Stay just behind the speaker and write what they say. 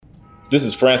This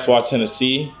is Francois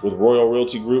Tennessee with Royal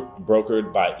Realty Group,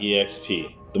 brokered by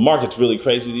EXP. The market's really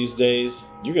crazy these days.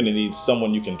 You're going to need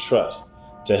someone you can trust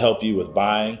to help you with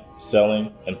buying,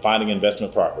 selling, and finding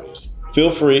investment properties. Feel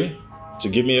free to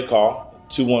give me a call,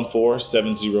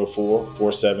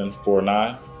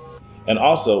 214-704-4749, and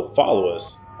also follow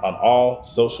us on all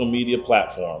social media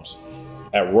platforms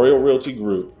at Royal Realty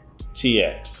Group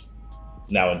TX.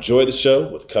 Now enjoy the show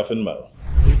with Cuff and Mo.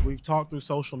 We've talked through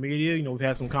social media, we've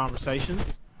had some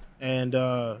conversations, and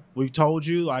we've told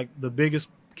you like the biggest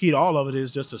key to all of it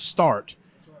is just to start.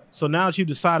 So now that you've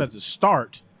decided to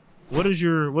start, what does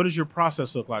your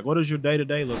process look like? What does your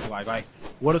day-to-day look like? Like,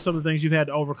 what are some of the things you've had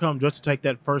to overcome just to take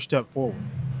that first step forward?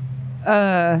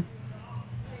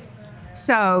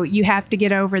 So you have to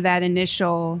get over that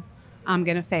initial, I'm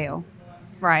going to fail,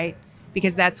 right?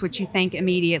 Because that's what you think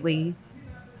immediately.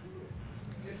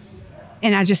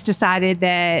 And I just decided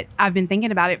that I've been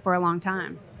thinking about it for a long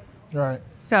time. Right.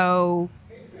 So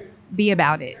be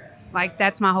about it. Like,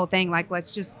 that's my whole thing. Like, let's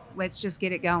just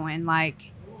get it going.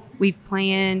 Like,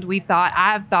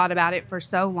 I've thought about it for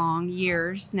so long,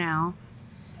 years now.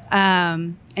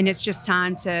 And it's just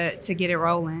time to get it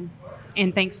rolling.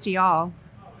 And thanks to y'all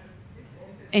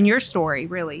and your story,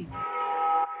 really.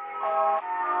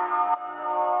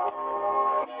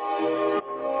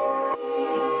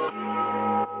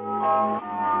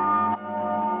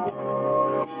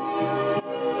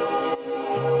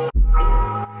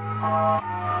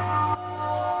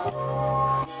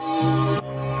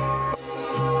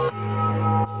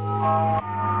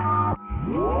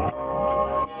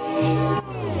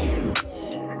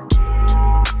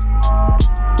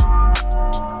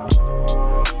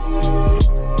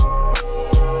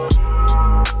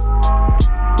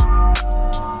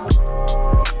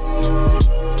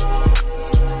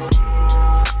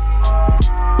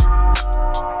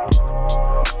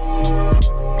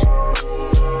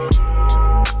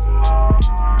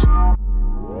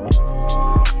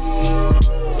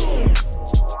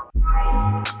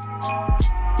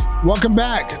 Welcome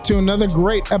back to another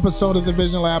great episode of the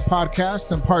Vision Lab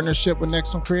podcast in partnership with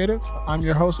Nexum Creative. I'm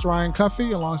your host, Ryan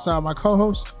Cuffey, alongside my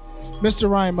co-host, Mr.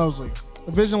 Ryan Mosley.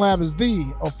 The Vision Lab is the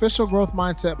official growth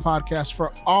mindset podcast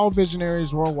for all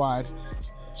visionaries worldwide.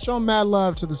 Show mad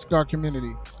love to the cigar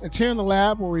community. It's here in the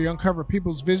lab where we uncover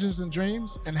people's visions and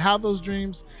dreams and how those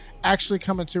dreams actually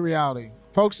come into reality.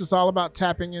 Folks, it's all about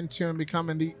tapping into and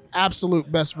becoming the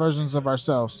absolute best versions of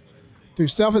ourselves through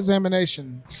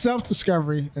self-examination,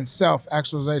 self-discovery, and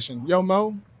self-actualization. Yo,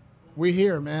 Mo, we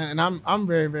here, man, and I'm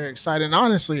very, very excited. And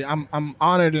honestly, I'm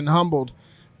honored and humbled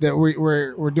that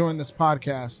we're doing this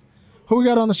podcast. Who we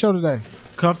got on the show today?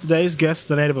 Cuff, today's guest is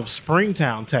the native of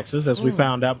Springtown, Texas, as we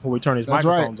found out before we turned his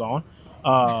microphones on.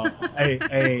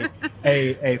 A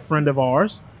friend of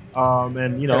ours. And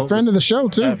a friend of the show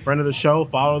too. A friend of the show,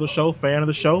 follower of the show, fan of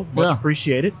the show. Much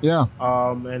appreciated. Yeah.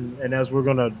 And as we're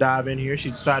gonna dive in here, she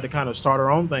decided to kind of start her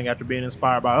own thing after being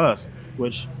inspired by us.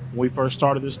 Which when we first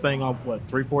started this thing off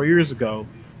 3-4 years ago,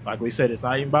 like we said, it's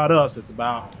not even about us. It's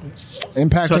about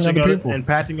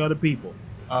impacting other people.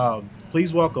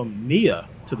 Please welcome Nia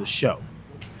to the show.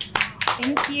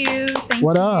 Thank you.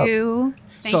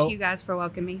 Thank you guys for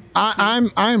welcoming me.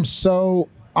 I'm so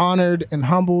honored and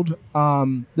humbled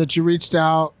that you reached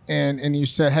out and you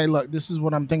said, hey, look, this is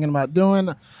what I'm thinking about doing.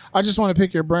 I just want to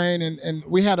pick your brain. And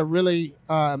we had a really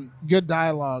good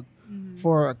dialogue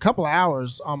for a couple of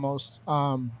hours almost.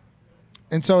 And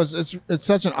so it's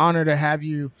such an honor to have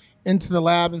you into the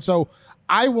lab. And so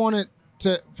I wanted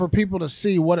for people to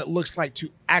see what it looks like to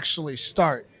actually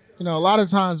start. A lot of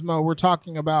times, Mo, we're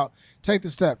talking about take the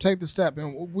step.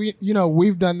 And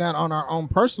we've done that on our own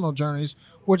personal journeys,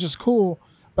 which is cool.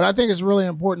 But I think it's really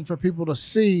important for people to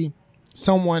see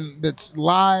someone that's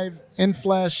live, in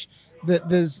flesh,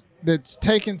 that's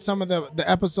taken some of the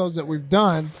episodes that we've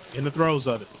done. In the throes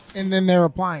of it. And then they're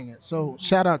applying it. So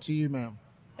shout out to you, ma'am.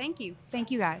 Thank you. Thank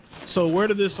you, guys. So where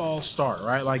did this all start,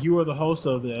 right? Like, you were the host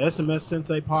of the SMS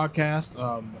Sensei podcast.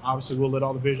 Obviously, we'll let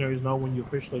all the visionaries know when you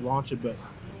officially launch it. But,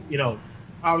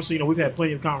 obviously, we've had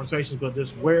plenty of conversations, but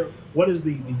just what is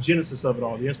the genesis of it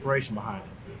all, the inspiration behind it?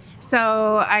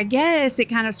 So I guess it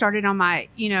kind of started on my,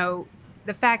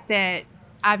 the fact that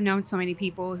I've known so many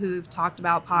people who've talked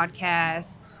about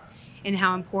podcasts and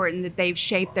how important that they've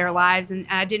shaped their lives. And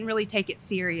I didn't really take it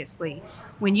seriously.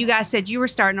 When you guys said you were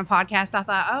starting a podcast, I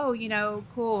thought, oh,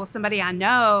 cool. Somebody I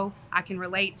know I can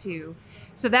relate to.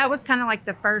 So that was kind of like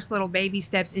the first little baby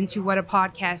steps into what a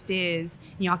podcast is.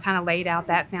 Y'all kind of laid out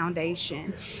that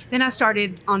foundation. Then I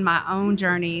started on my own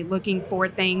journey looking for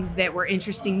things that were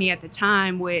interesting me at the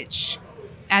time, which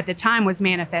at the time was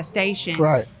manifestation.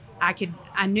 Right.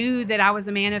 I knew that I was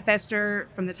a manifester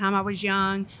from the time I was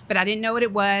young, but I didn't know what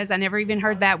it was. I never even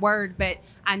heard that word, but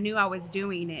I knew I was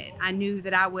doing it. I knew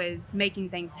that I was making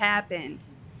things happen.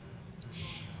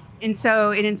 And so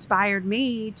it inspired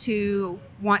me to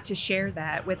want to share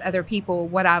that with other people,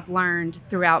 what I've learned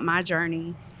throughout my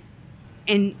journey.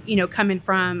 And, coming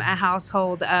from a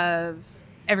household of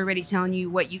everybody telling you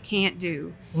what you can't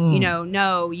do,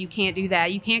 no, you can't do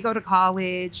that. You can't go to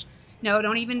college. No,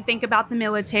 don't even think about the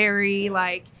military.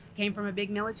 Like, came from a big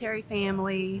military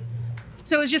family.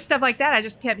 So it was just stuff like that. I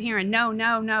just kept hearing, no,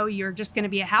 you're just going to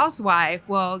be a housewife.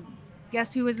 Well,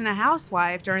 guess who isn't a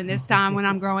housewife during this time when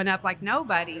I'm growing up? Like,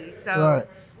 nobody. So Right.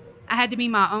 I had to be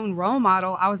my own role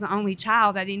model. I was the only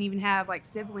child. I didn't even have like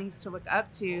siblings to look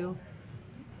up to.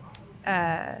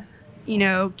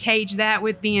 Cage that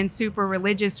with being super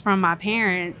religious from my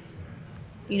parents.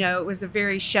 It was a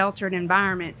very sheltered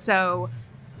environment. So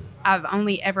I've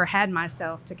only ever had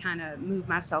myself to kind of move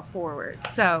myself forward.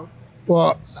 So,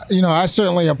 Well, I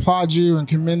certainly applaud you and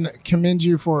commend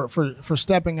you for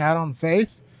stepping out on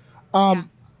faith. A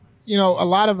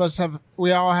lot of us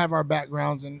we all have our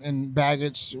backgrounds and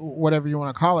baggage, whatever you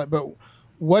want to call it. But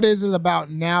what is it about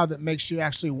now that makes you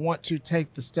actually want to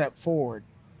take the step forward?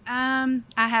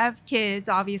 I have kids.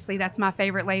 Obviously, that's my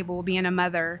favorite label, being a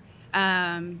mother.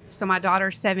 So my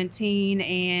daughter's 17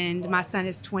 and my son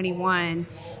is 21.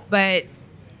 But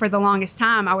for the longest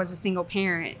time, I was a single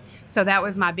parent. So that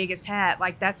was my biggest hat.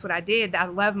 Like, that's what I did. I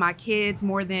love my kids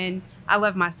more than I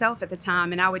loved myself at the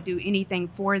time, and I would do anything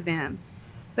for them.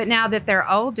 But now that they're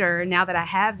older, now that I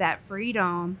have that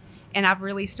freedom, and I've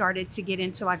really started to get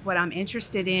into like what I'm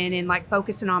interested in and like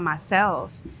focusing on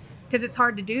myself, because it's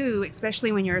hard to do,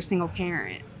 especially when you're a single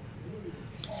parent.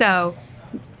 So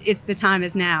the time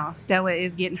is now. Stella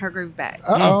is getting her groove back.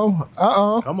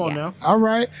 Uh-oh. Come on now. All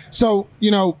right. So,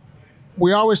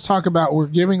 we always talk about we're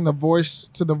giving the voice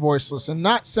to the voiceless, and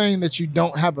not saying that you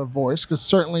don't have a voice, because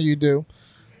certainly you do.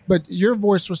 But your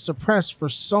voice was suppressed for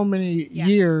so many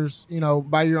years,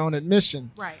 by your own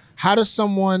admission. Right. How does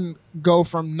someone go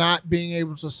from not being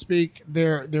able to speak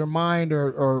their mind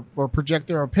or project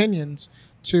their opinions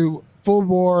to full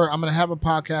bore, I'm going to have a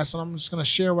podcast and I'm just going to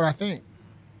share what I think?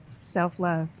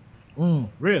 Self-love.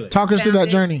 Really? Talk us through that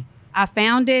journey. I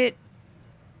found it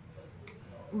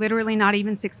literally not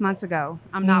even 6 months ago.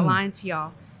 I'm not lying to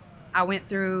y'all. I went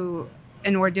through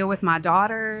an ordeal with my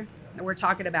daughter. We're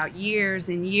talking about years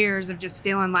and years of just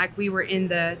feeling like we were in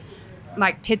the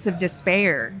pits of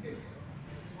despair.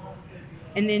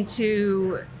 And then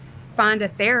to find a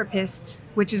therapist,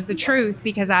 which is the truth,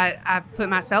 because I put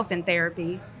myself in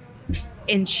therapy.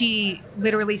 And she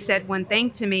literally said one thing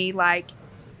to me, like,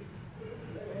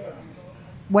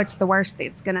 what's the worst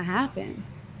that's going to happen?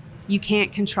 You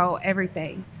can't control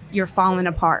everything. You're falling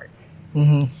apart.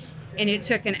 Mm-hmm. And it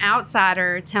took an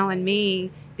outsider telling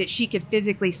me that she could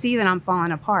physically see that I'm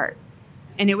falling apart.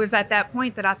 And it was at that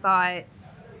point that I thought,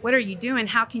 what are you doing?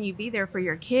 How can you be there for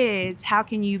your kids? How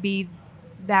can you be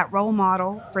that role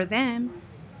model for them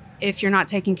if you're not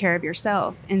taking care of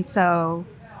yourself? And so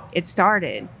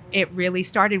it really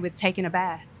started with taking a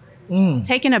bath.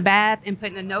 Taking a bath and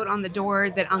putting a note on the door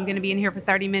that I'm going to be in here for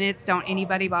 30 minutes. Don't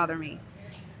anybody bother me.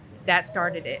 That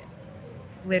started it.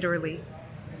 Literally.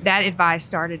 That advice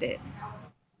started it.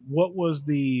 What was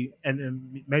and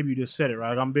then maybe you just said it,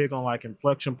 right? I'm big on like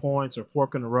inflection points or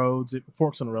forks in the road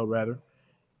rather.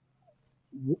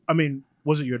 I mean,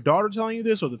 was it your daughter telling you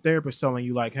this or the therapist telling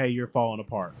you like, hey, you're falling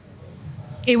apart?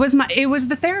 It was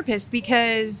the therapist,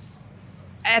 because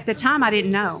at the time I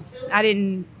didn't know. I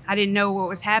didn't know what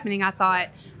was happening. I thought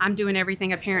I'm doing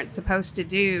everything a parent's supposed to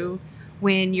do.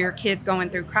 When your kid's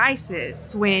going through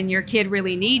crisis, when your kid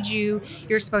really needs you,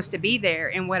 you're supposed to be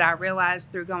there. And what I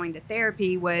realized through going to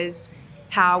therapy was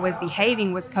how I was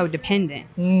behaving was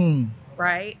codependent.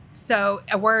 Right? So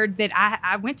a word that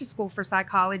I went to school for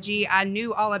psychology. I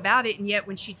knew all about it. And yet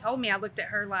when she told me, I looked at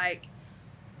her like,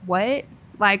 what?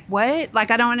 Like, what? Like,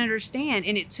 I don't understand.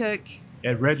 And it took...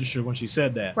 It registered when she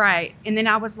said that. Right. And then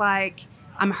I was like,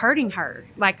 I'm hurting her.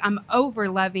 Like, I'm over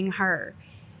loving her.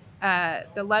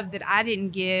 The love that I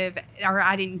didn't give or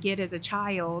I didn't get as a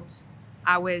child,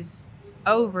 I was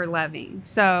over loving.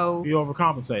 So you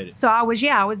overcompensated. So I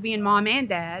was being mom and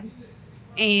dad,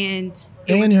 and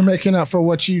you're making up for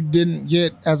what you didn't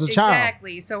get as a child.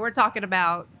 Exactly. So we're talking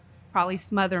about probably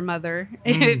smother mother,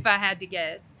 if I had to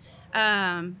guess.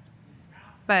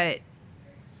 But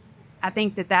I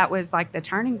think that was like the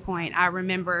turning point. I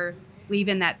remember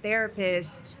leaving that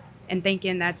therapist and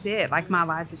thinking that's it. Like, my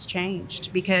life has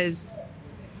changed because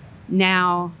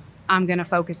now I'm going to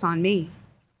focus on me.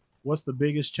 What's the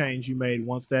biggest change you made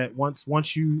once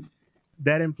you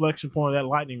that inflection point, that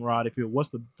lightning rod, if you will, what's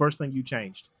the first thing you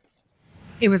changed?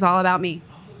 It was all about me,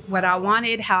 what I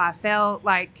wanted, how I felt.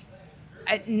 Like,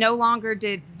 no longer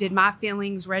did my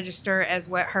feelings register as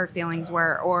what her feelings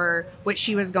were or what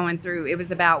she was going through. It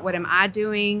was about, what am I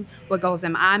doing? What goals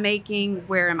am I making?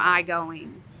 Where am I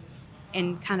going?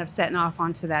 And kind of setting off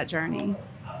onto that journey.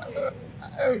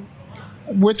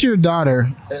 With your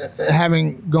daughter,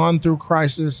 having gone through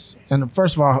crisis, and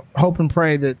first of all, hope and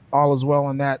pray that all is well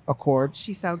on that accord.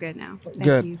 She's so good now. Thank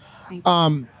Good. you. Thank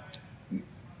you.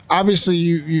 Obviously,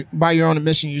 you by your own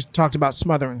admission, you talked about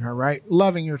smothering her, right?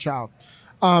 Loving your child.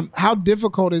 How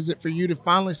difficult is it for you to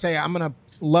finally say, I'm going to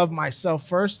love myself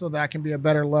first so that I can be a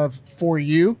better love for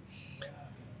you?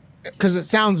 Because it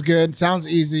sounds good, sounds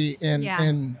easy,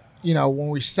 and you know, when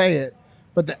we say it,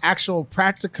 but the actual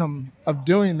practicum of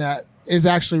doing that is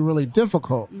actually really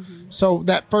difficult. Mm-hmm. So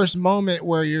that first moment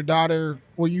where you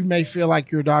may feel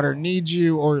like your daughter needs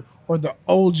you, or the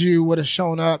old you would have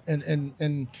shown up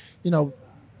and you know,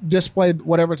 displayed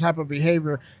whatever type of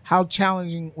behavior, how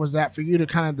challenging was that for you to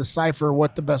kind of decipher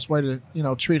what the best way to, you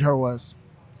know, treat her was?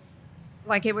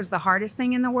 Like, it was the hardest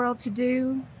thing in the world to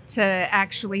do, to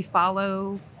actually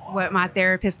follow what my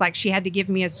therapist, like, she had to give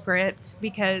me a script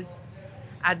because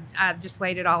I just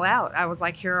laid it all out. I was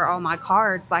like, here are all my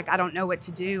cards. Like, I don't know what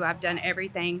to do. I've done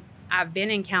everything. I've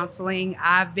been in counseling.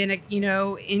 I've been, you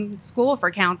know, in school for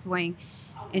counseling.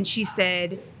 And she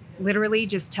said, literally,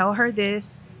 just tell her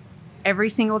this every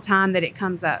single time that it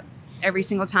comes up, every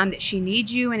single time that she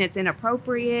needs you and it's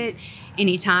inappropriate,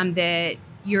 anytime that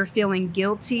you're feeling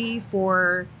guilty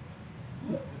for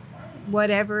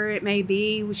whatever it may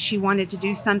be. She wanted to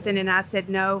do something and I said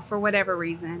no for whatever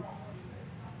reason.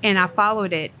 And I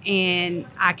followed it, and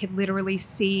I could literally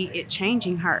see it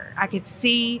changing her. I could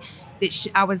see that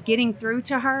I was getting through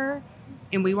to her,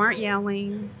 and we weren't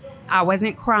yelling. I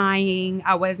wasn't crying.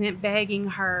 I wasn't begging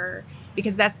her,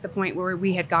 because that's the point where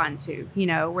we had gotten to, you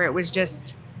know, where it was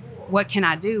just, what can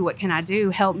I do? What can I do?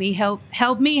 Help me, help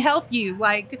me, help you.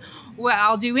 Like, well,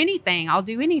 I'll do anything,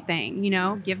 you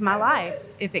know, give my life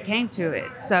if it came to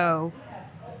it. So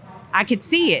I could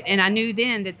see it. And I knew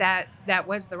then that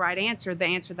was the right answer, the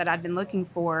answer that I'd been looking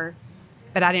for,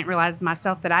 but I didn't realize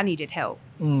myself that I needed help,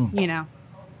 you know?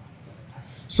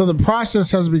 So the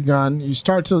process has begun. You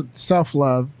start to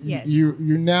self-love. Yes. You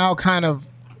now kind of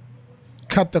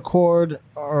cut the cord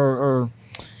or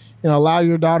you know, allow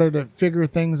your daughter to figure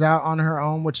things out on her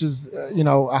own, which is, you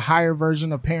know, a higher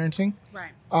version of parenting.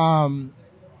 Right.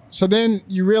 So then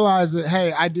you realize that,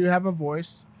 hey, I do have a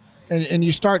voice, and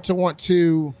you start to want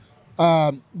to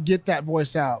get that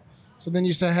voice out. So then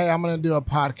you say, hey, I'm going to do a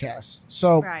podcast.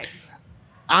 So right.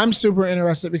 I'm super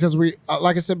interested because we,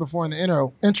 like I said before in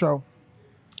the intro,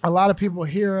 a lot of people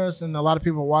hear us and a lot of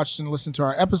people watch and listen to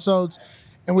our episodes.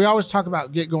 And we always talk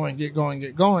about get going, get going,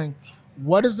 get going.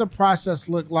 What does the process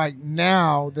look like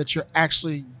now that you're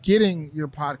actually getting your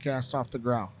podcast off the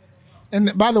ground?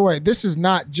 And by the way, this is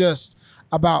not just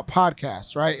about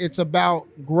podcasts, right? It's about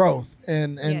growth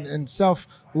and Yes.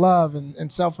 self-love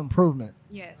and self-improvement.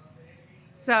 Yes.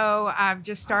 So I've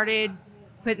just started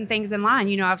putting things in line.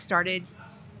 You know, I've started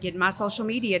getting my social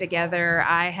media together.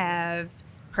 I have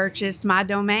purchased my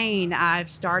domain. I've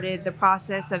started the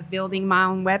process of building my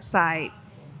own website.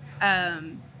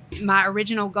 My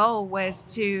original goal was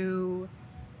to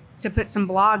put some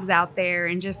blogs out there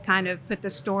and just kind of put the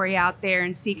story out there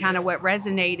and see kind of what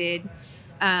resonated,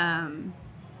 and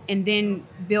then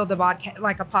build a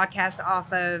podcast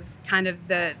off of kind of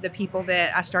the people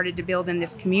that I started to build in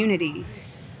this community.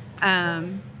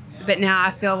 But now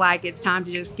I feel like it's time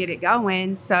to just get it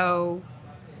going. So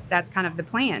that's kind of the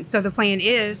plan. So the plan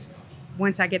is,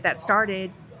 once I get that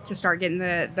started, to start getting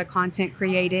the content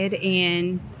created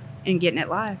and getting it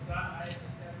live.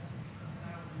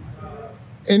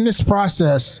 In this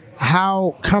process,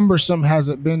 how cumbersome has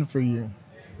it been for you?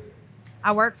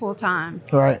 I work full time.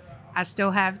 Right. I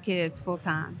still have kids full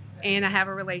time, and I have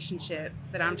a relationship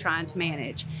that I'm trying to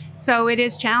manage. So it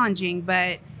is challenging,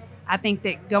 but I think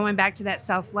that going back to that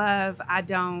self-love, I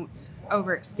don't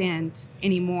overextend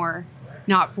anymore,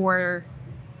 not for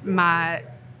my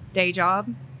day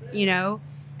job, you know,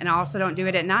 and I also don't do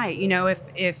it at night. You know,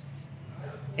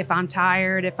 if I'm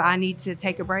tired, if I need to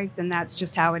take a break, then that's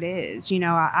just how it is. You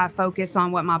know, I focus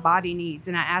on what my body needs,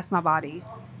 and I ask my body,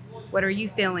 what are you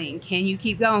feeling? Can you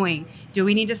keep going? Do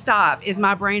we need to stop? Is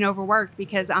my brain overworked?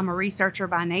 Because I'm a researcher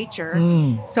by nature.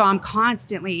 So I'm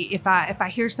constantly, if I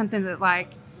hear something that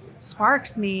like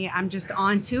sparks me, I'm just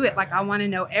on to it. Like, I want to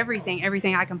know everything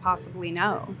I can possibly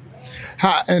know.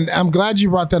 And I'm glad you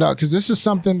brought that up, because this is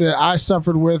something that I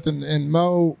suffered with, and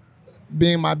Mo,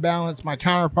 being my balance, my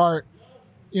counterpart,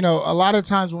 you know, a lot of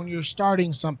times when you're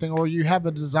starting something or you have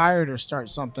a desire to start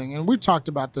something, and we talked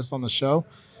about this on the show,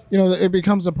 you know, it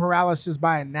becomes a paralysis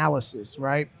by analysis,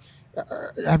 right?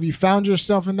 Have you found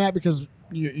yourself in that? Because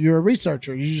you're a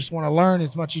researcher, you just want to learn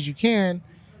as much as you can,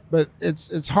 but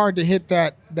it's hard to hit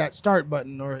that start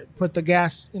button or put the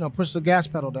gas, you know, push the gas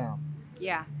pedal down.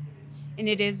 Yeah. And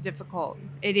it is difficult.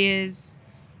 It is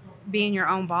being your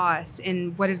own boss.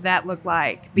 And what does that look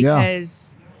like?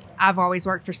 Because I've always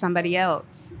worked for somebody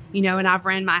else, you know, and I've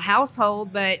ran my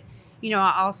household, but, you know,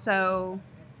 I also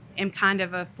am kind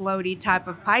of a floaty type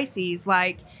of Pisces.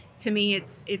 Like, to me,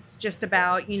 it's just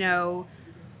about, you know,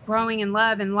 growing in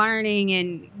love and learning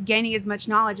and gaining as much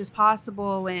knowledge as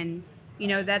possible. And, you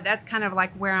know, that's kind of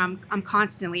like where I'm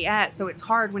constantly at. So it's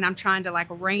hard when I'm trying to like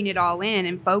rein it all in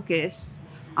and focus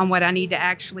on what I need to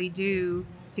actually do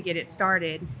to get it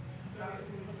started.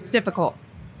 It's difficult.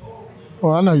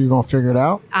 Well, I know you're going to figure it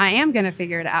out. I am going to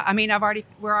figure it out. I mean,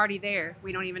 we're already there.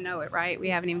 We don't even know it, right? We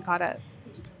haven't even caught up.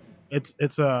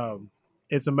 It's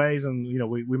amazing. You know,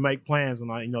 we make plans, and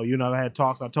you know, I had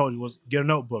talks. I told you was get a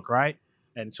notebook, right?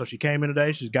 And so she came in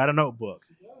today. She's got a notebook.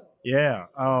 Yeah.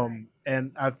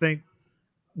 And I think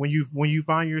when you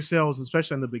find yourselves,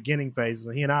 especially in the beginning phases,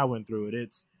 and he and I went through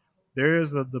it, there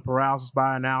is the paralysis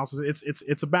by analysis.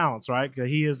 It's a balance, right? 'Cause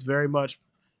he is very much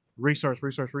research,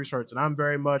 and I'm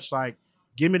very much like,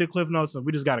 give me the cliff notes and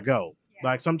we just got to go. Yeah.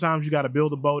 Like sometimes you got to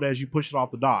build a boat as you push it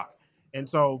off the dock. And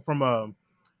so from a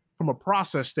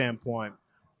process standpoint,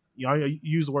 you know, I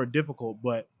use the word difficult,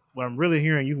 but what I'm really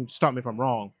hearing, you can stop me if I'm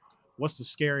wrong, what's the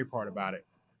scary part about it?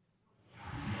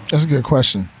 That's a good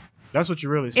question. That's what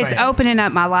you're really saying. It's opening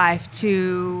up my life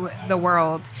to the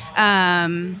world.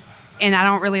 And I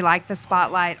don't really like the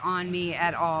spotlight on me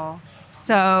at all.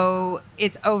 So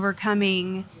it's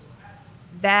overcoming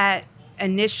that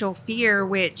initial fear,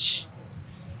 which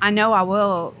I know I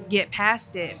will get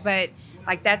past it, but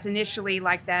like that's initially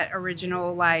like that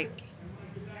original, like,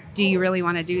 do you really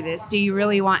want to do this? Do you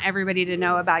really want everybody to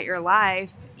know about your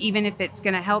life, even if it's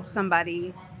going to help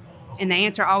somebody? And the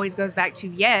answer always goes back to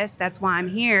yes, that's why I'm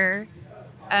here.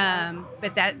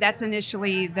 But that's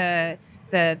initially the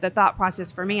thought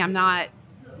process for me. I'm not,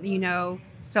 you know,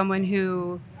 someone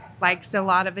who likes a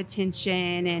lot of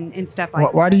attention and stuff like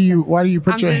that. Why do you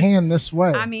put your hand this way?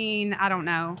 I mean, I don't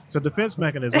know. It's a defense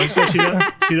mechanism. She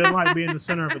doesn't like being the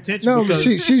center of attention. No, because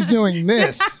she's doing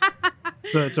this.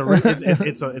 So it's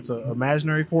a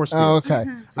imaginary force field. Oh, okay.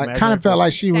 I kind of felt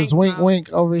like she was wink, Mom. wink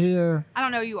over here. I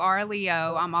don't know. You are a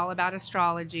Leo. I'm all about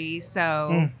astrology,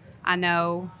 so I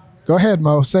know. Go ahead,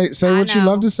 Mo. Say what you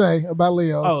love to say about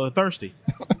Leos. Oh, thirsty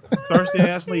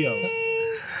ass Leos.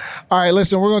 All right,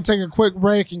 listen, we're going to take a quick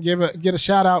break and get a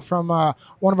shout out from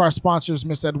one of our sponsors,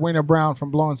 Miss Edwina Brown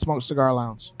from Blowing Smoke Cigar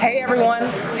Lounge. Hey everyone,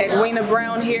 Edwina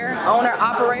Brown here, owner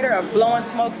operator of Blowing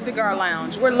Smoke Cigar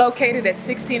Lounge. We're located at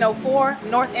 1604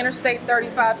 North Interstate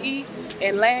 35E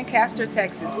in Lancaster,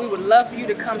 Texas. We would love for you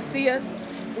to come see us.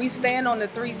 We stand on the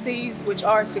 3 C's, which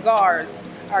are cigars,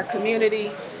 our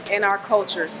community, and our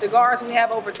culture. Cigars, we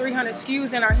have over 300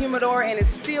 SKUs in our humidor, and it's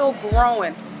still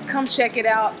growing. Come check it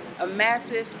out, a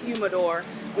massive humidor.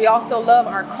 We also love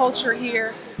our culture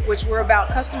here, which we're about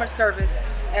customer service,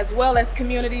 as well as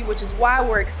community, which is why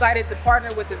we're excited to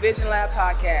partner with the Vision Lab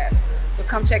podcast. So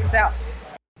come check us out.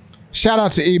 Shout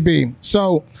out to EB.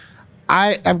 So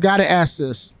I've got to ask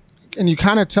this, and you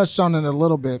kind of touched on it a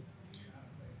little bit.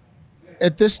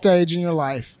 At this stage in your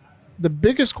life, the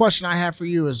biggest question I have for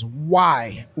you is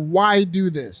why? Why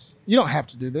do this? You don't have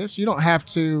to do this. You don't have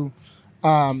to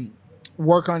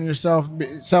work on yourself,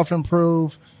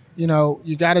 self-improve. You know,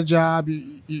 you got a job,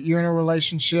 you're in a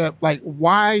relationship. Like,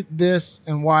 why this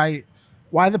and why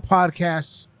the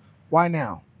podcast? Why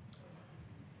now?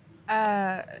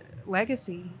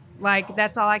 Legacy. Like,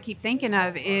 that's all I keep thinking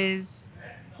of is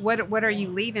what are you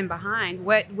leaving behind?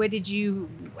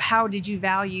 How did you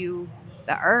value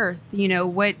the earth? You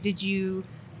know,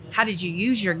 how did you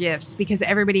use your gifts? Because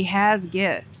everybody has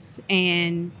gifts,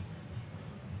 and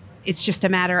it's just a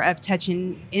matter of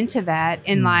touching into that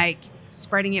and like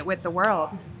spreading it with the world.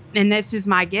 And this is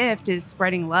my gift, is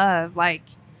spreading love. Like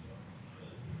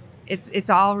it's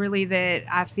all really that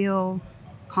I feel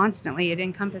constantly. It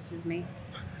encompasses me.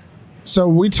 So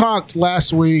we talked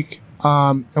last week,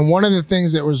 and one of the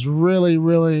things that was really,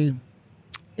 really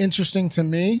interesting to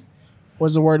me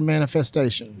was the word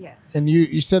manifestation. Yes. And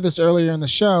you said this earlier in the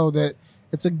show that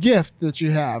it's a gift that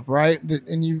you have, right?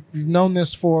 And you've known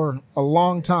this for a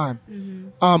long time.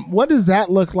 Mm-hmm. What does that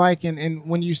look like? And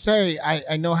when you say,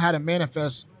 I know how to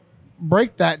manifest,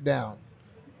 break that down.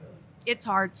 It's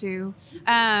hard to.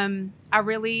 I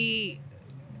really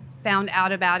found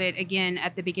out about it again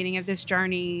at the beginning of this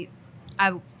journey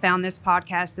I found this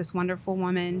podcast, this wonderful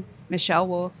woman, Michelle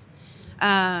Wolf.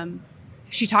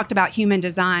 She talked about human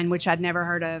design, which I'd never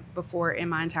heard of before in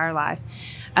my entire life.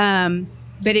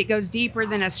 But it goes deeper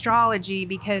than astrology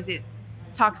because it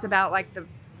talks about like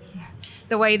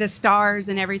the way the stars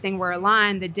and everything were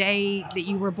aligned, the day that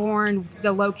you were born,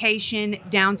 the location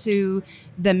down to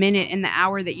the minute and the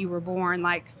hour that you were born.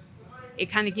 Like it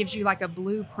kind of gives you like a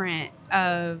blueprint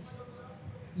of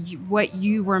what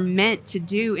you were meant to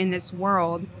do in this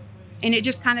world. And it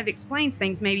just kind of explains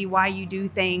things, maybe why you do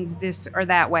things this or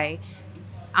that way.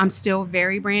 I'm still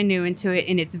very brand new into it,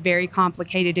 and it's very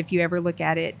complicated if you ever look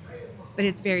at it, but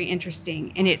it's very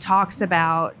interesting. And it talks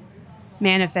about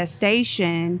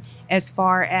manifestation as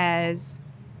far as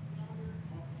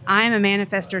I'm a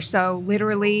manifester. So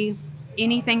literally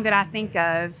anything that I think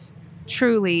of,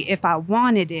 truly, if I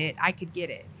wanted it, I could get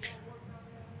it.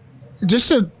 Just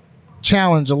to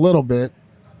challenge a little bit,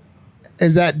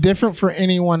 is that different for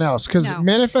anyone else? Because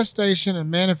manifestation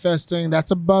and manifesting,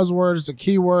 that's a buzzword. It's a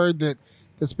keyword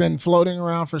that's been floating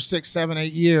around for 6, 7,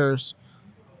 8 years.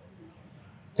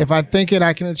 If I think it,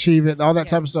 I can achieve it, all that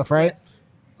type of stuff, right? Yes.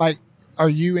 Like, are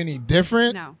you any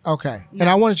different? No. Okay. No. And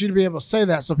I wanted you to be able to say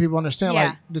that so people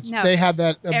understand, they have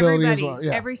that ability as well.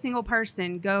 Yeah. Every single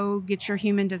person, go get your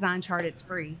human design chart. It's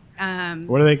free.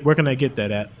 Where can they get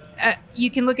that at? You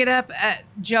can look it up at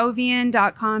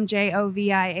jovian.com,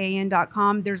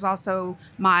 jovian.com. There's also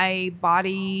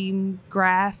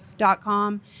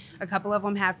mybodygraph.com. A couple of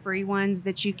them have free ones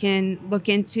that you can look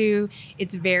into.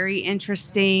 It's very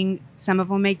interesting. Some of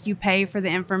them make you pay for the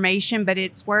information, but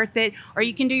it's worth it. Or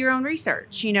you can do your own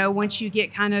research. You know, once you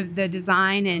get kind of the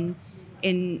design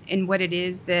and what it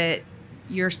is that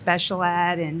you're special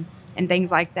at and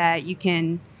things like that, you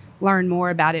can learn more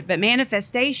about it. But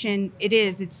manifestation,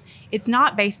 it's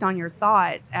not based on your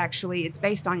thoughts, actually. It's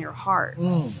based on your heart.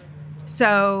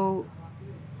 So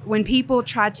when people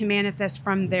try to manifest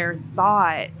from their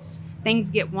thoughts, things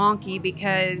get wonky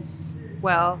because,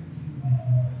 well,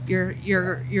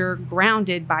 you're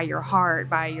grounded by your heart,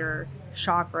 by your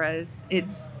chakras.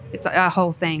 It's a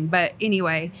whole thing. But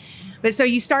anyway, so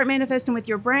you start manifesting with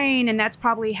your brain, and that's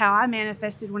probably how I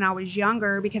manifested when I was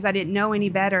younger because I didn't know any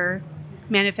better.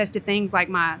 Manifested things like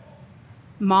my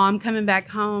mom coming back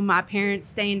home, my parents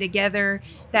staying together,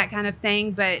 that kind of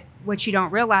thing. But what you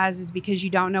don't realize is because you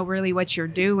don't know really what you're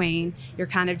doing, you're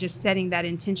kind of just setting that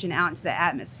intention out into the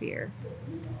atmosphere.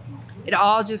 It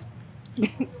all just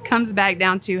comes back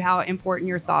down to how important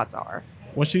your thoughts are.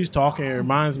 When she's talking, it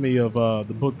reminds me of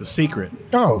the book The Secret.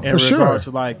 Oh, for sure. In regards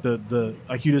to like the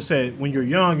like you just said, when you're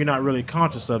young, you're not really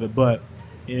conscious of it, but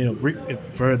you know,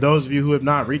 for those of you who have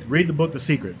not, read the book The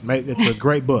Secret. It's a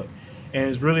great book, and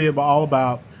it's really all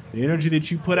about the energy that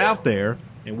you put out there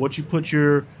and what you put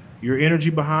your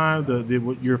energy behind,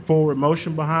 your forward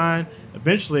motion behind.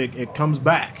 Eventually, it comes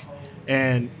back,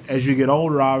 and as you get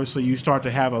older, obviously, you start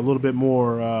to have a little bit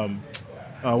more.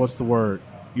 What's the word?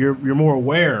 You're more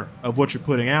aware of what you're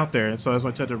putting out there, and so that's why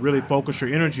you have to really focus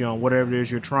your energy on whatever it is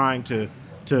you're trying to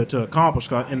accomplish.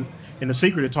 And in The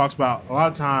Secret, it talks about a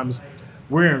lot of times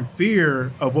we're in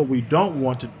fear of what we don't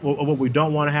want to happen, or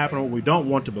what we don't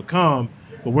want to become,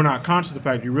 but we're not conscious of the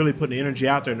fact you're really putting the energy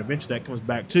out there, and eventually that comes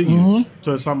back to you. Mm-hmm.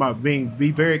 So it's something about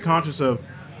be very conscious of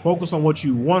focus on what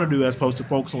you want to do as opposed to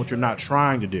focus on what you're not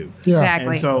trying to do. Yeah.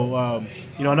 Exactly. And so,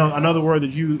 another word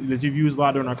that you've used a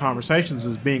lot during our conversations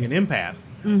is being an empath,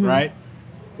 right?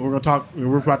 We're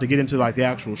about to get into like the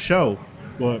actual show,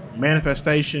 but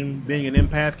manifestation, being an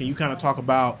empath. Can you kind of talk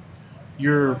about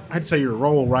I'd say your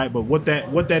role, right? But what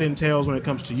that entails when it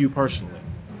comes to you personally.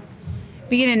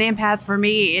 Being an empath for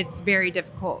me, it's very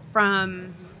difficult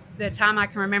from the time I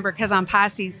can remember because I'm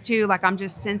Pisces too. Like I'm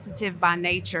just sensitive by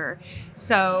nature.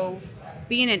 So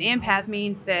being an empath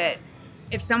means that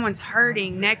if someone's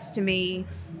hurting next to me,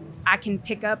 I can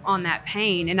pick up on that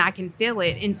pain and I can feel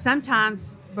it. And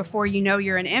sometimes before you know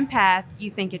you're an empath, you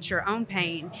think it's your own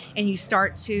pain and you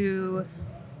start to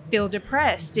feel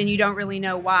depressed and you don't really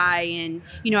know why. And,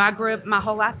 I grew up my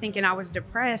whole life thinking I was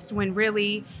depressed when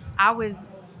really I was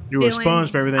You were a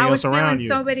sponge for everything else around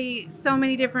you. I was feeling so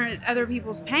many different other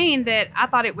people's pain that I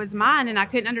thought it was mine, and I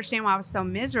couldn't understand why I was so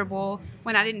miserable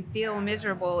when I didn't feel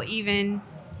miserable, even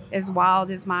as wild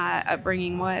as my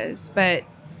upbringing was. But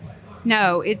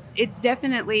no, it's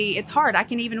definitely, it's hard. I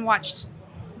can even watch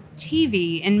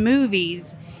TV and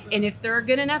movies, and if they're a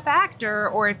good enough actor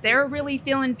or if they're really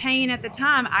feeling pain at the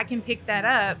time, I can pick that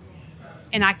up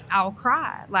and I'll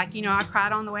cry. Like, I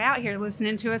cried on the way out here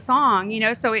listening to a song,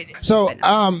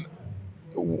 the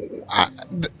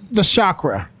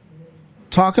chakra,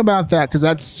 talk about that because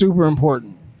that's super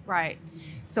important. Right.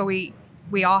 So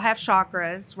we all have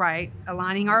chakras, right?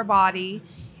 Aligning our body,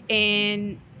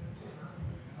 and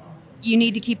you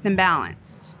need to keep them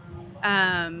balanced.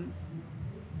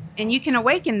 And you can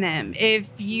awaken them if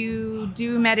you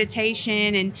do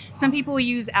meditation. And some people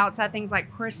use outside things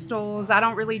like crystals. I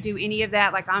don't really do any of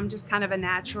that. Like, I'm just kind of a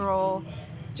natural,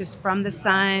 just from the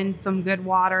sun, some good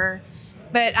water.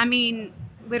 But I mean,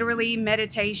 literally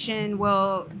meditation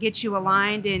will get you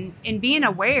aligned and being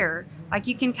aware. Like,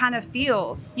 you can kind of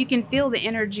feel the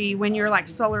energy when your like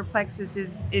solar plexus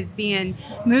is being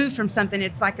moved from something.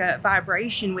 It's like a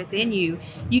vibration within you.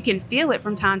 You can feel it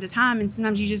from time to time, and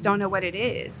sometimes you just don't know what it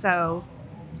is. So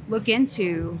look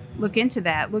into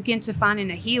that. Look into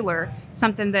finding a healer,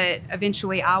 something that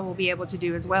eventually I will be able to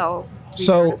do as well. To be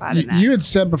So certified in that. you had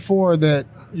said before that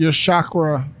your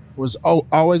chakra was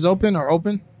always open or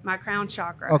open? My crown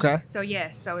chakra. Okay. So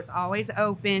yes, so it's always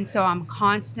open. So I'm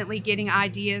constantly getting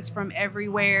ideas from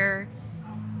everywhere.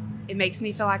 It makes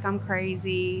me feel like I'm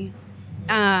crazy.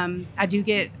 I do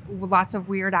get lots of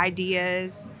weird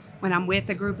ideas when I'm with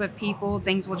a group of people.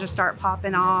 Things will just start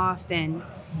popping off, and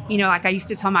like I used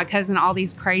to tell my cousin all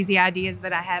these crazy ideas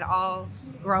that I had all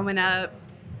growing up.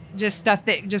 Just stuff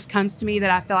that just comes to me that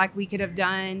I feel like we could have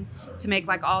done to make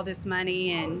like all this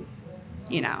money, and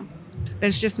but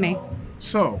it's just me.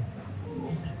 So,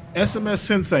 SMS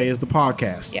Sensei is the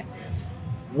podcast. Yes.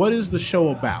 What is the show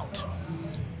about?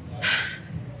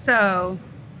 So,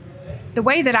 the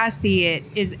way that I see it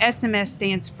is SMS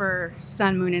stands for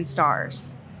sun, moon, and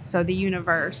stars. So the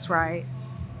universe, right?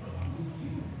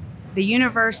 The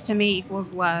universe to me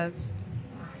equals love.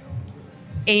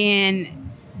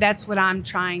 And that's what I'm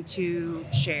trying to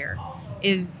share,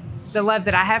 is the love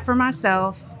that I have for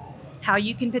myself, how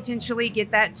you can potentially get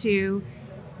that too,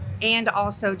 and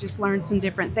also just learn some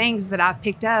different things that I've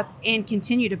picked up and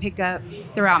continue to pick up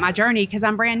throughout my journey, because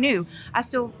I'm brand new. I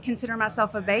still consider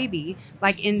myself a baby,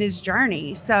 like, in this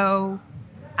journey. So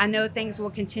I know things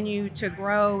will continue to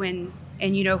grow and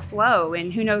flow,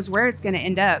 and who knows where it's going to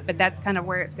end up. But that's kind of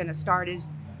where it's going to start,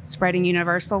 is spreading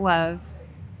universal love.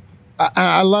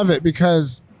 I love it,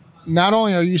 because not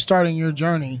only are you starting your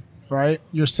journey, right?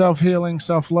 Your self-healing,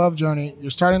 self-love journey.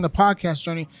 You're starting the podcast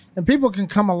journey, and people can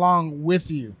come along with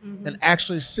you and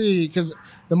actually see, because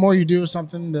the more you do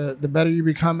something, the better you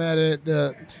become at it,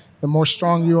 the more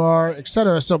strong you are,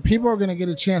 etc. So people are going to get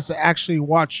a chance to actually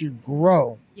watch you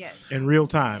grow. Yes. In real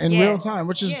time. In real time,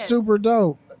 which is super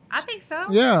dope. I think so.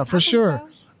 Yeah, for sure.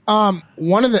 So.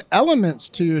 One of the elements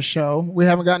to your show, we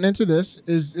haven't gotten into this,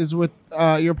 is with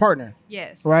your partner.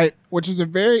 Yes. Right? Which is a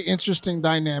very interesting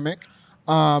dynamic.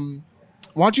 Why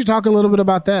don't you talk a little bit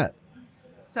about that?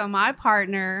 So my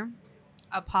partner,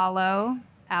 Apollo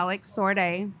Alex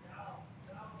Sorday,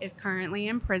 is currently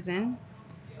in prison.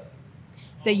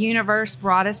 The universe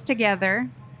brought us together.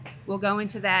 We'll go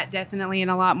into that definitely in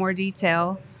a lot more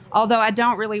detail. Although I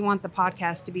don't really want the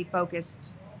podcast to be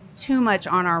focused too much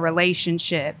on our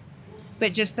relationship,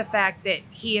 but just the fact that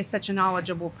he is such a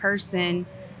knowledgeable person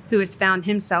who has found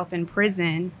himself in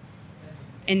prison,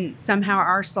 and somehow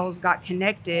our souls got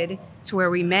connected to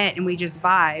where we met, and we just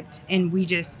vibed. And we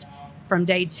just, from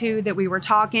day 2 that we were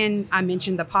talking, I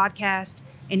mentioned the podcast,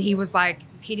 and he was like,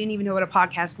 he didn't even know what a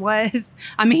podcast was.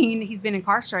 I mean, he's been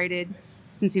incarcerated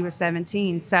since he was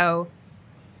 17. So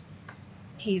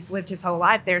he's lived his whole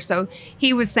life there. So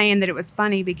he was saying that it was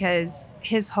funny because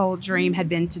his whole dream had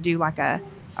been to do like a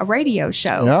radio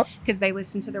show, because they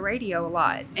listen to the radio a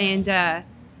lot. And I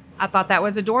thought that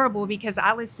was adorable, because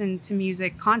I listen to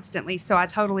music constantly. So I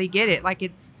totally get it. Like,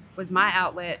 was my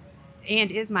outlet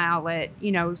and is my outlet,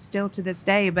 still to this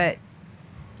day. But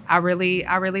I really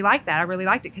like that. I really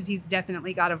liked it, because he's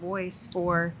definitely got a voice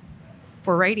for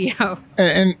radio.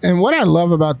 And what I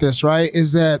love about this, right,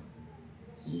 is that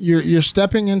you're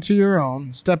stepping into your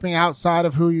own, stepping outside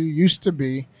of who you used to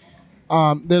be.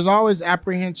 There's always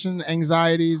apprehension,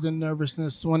 anxieties, and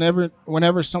nervousness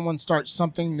whenever someone starts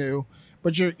something new,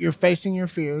 but you're facing your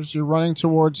fears. You're running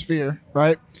towards fear,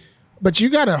 right? But you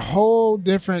got a whole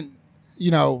different,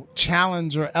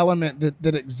 challenge or element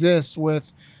that exists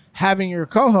with having your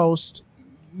co-host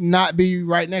not be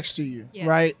right next to you,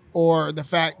 right? Or the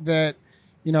fact that,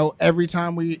 every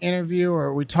time we interview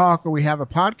or we talk or we have a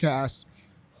podcast,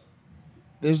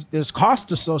 there's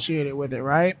cost associated with it,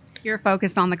 right? You're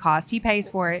focused on the cost. He pays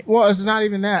for it. Well, it's not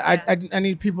even that. Yeah. I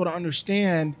need people to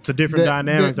understand. It's a different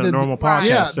dynamic than a normal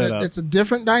podcast setup. It's a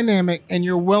different dynamic, and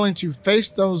you're willing to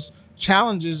face those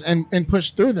challenges and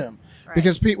push through them. Right.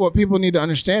 Because what people need to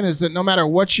understand is that no matter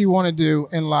what you want to do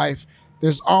in life,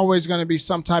 there's always going to be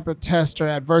some type of test or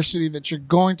adversity that you're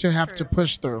going to have to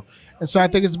push through. And so I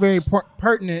think it's very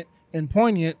pertinent and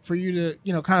poignant for you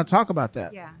to, kind of talk about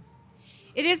that. Yeah.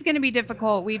 it is going to be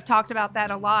difficult. We've talked about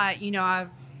that a lot. You know,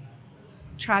 I've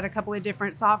tried a couple of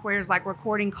different softwares, like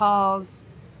recording calls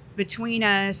between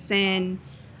us, and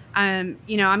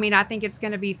you know, I mean, I think it's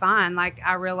going to be fine. Like,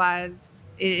 I realize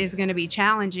it is going to be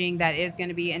challenging. That is going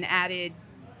to be an added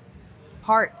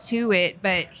part to it,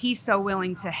 but he's so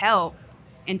willing to help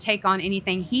and take on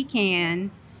anything he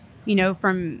can, you know,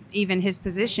 from even his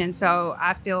position. So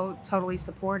I feel totally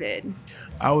supported.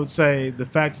 I would say the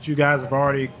fact that you guys have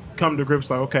already come to grips,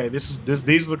 like, okay, these are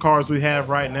the cards we have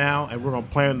right now, and we're going to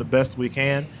play them the best we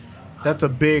can. That's a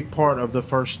big part of the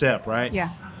first step, right? Yeah.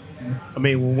 I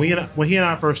mean, when he and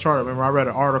I first started, remember, I read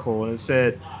an article and it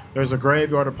said there's a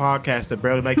graveyard of podcasts that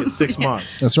barely make it 6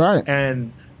 months. That's right.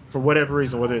 And for whatever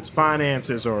reason, whether it's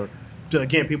finances or,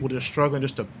 again, people just struggling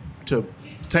just to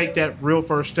take that real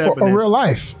first step. Or real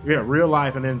life. Yeah, real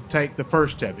life, and then take the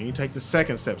first step, and you take the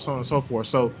second step, so on and so forth.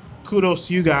 So kudos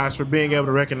to you guys for being able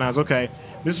to recognize, okay,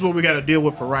 this is what we got to deal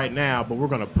with for right now, but we're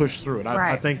going to push through it.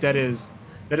 I think that is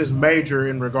major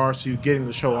in regards to getting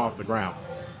the show off the ground.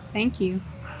 Thank you.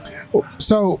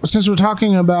 So since we're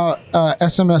talking about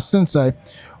SMS Sensei,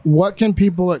 what can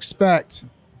people expect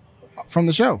from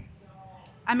the show?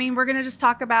 I mean, we're going to just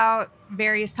talk about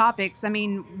various topics. I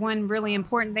mean, one really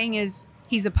important thing is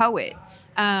he's a poet,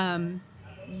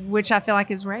 which I feel like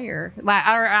is rare. Like,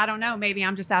 or I don't know, maybe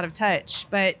I'm just out of touch,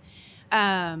 but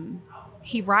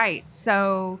he writes.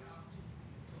 So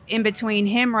in between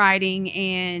him writing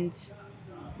and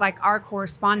like our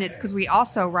correspondence, because we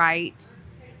also write,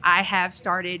 I have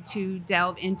started to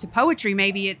delve into poetry.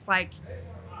 Maybe it's like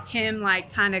him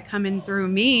like kind of coming through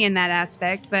me in that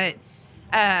aspect, but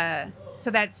so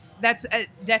that's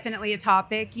definitely a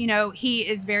topic. You know, he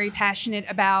is very passionate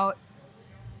about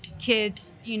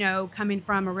kids, you know, coming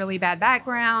from a really bad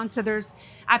background. So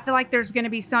I feel like there's going to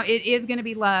be it is going to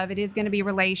be love. It is going to be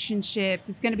relationships.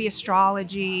 It's going to be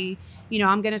astrology. You know,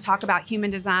 I'm going to talk about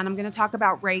human design. I'm going to talk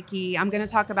about Reiki. I'm going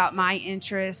to talk about my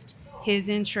interest, his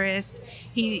interest.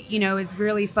 He, you know, is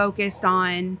really focused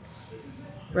on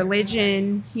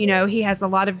religion. You know, he has a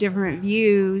lot of different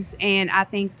views, and I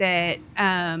think that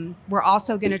we're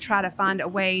also going to try to find a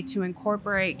way to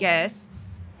incorporate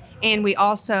guests, and we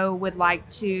also would like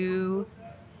to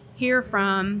hear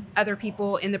from other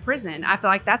people in the prison. I feel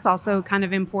like that's also kind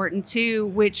of important too,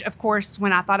 which of course,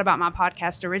 when I thought about my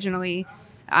podcast originally,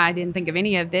 I didn't think of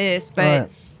any of this, but right.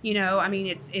 You know, I mean,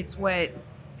 it's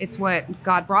what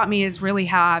God brought me is really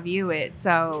how I view it.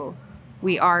 So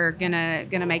we are gonna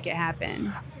make it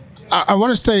happen. I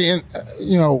want to stay in,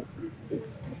 you know,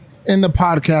 in the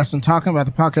podcast and talking about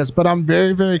the podcast, but I'm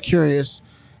very, very curious.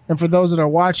 And for those that are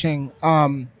watching,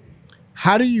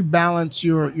 how do you balance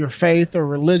your faith or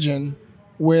religion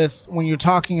with when you're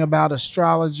talking about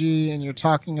astrology and you're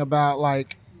talking about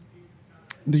like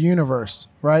the universe,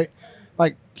 right?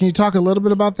 Like, can you talk a little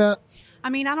bit about that? I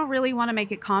mean, I don't really want to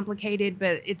make it complicated,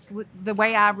 but it's the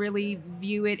way I really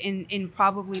view it and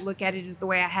probably look at it is the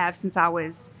way I have since I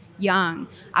was young.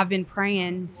 I've been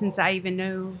praying since I even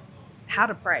knew how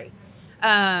to pray.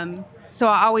 So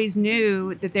I always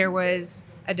knew that there was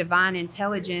a divine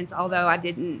intelligence, although I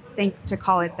didn't think to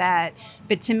call it that.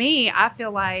 But to me, I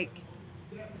feel like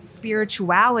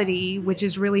spirituality, which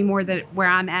is really more where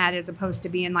I'm at as opposed to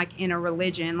being like in a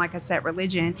religion, like a set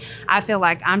religion, I feel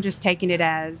like I'm just taking it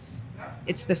as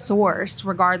it's the source,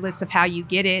 regardless of how you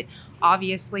get it.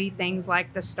 Obviously, things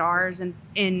like the stars and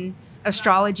in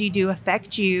astrology do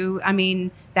affect you. I mean,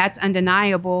 that's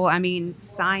undeniable. I mean,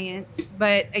 science.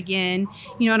 But again,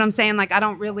 you know what I'm saying? Like, I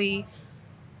don't really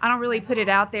put it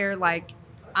out there like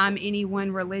I'm any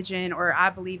one religion or I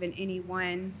believe in any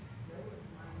one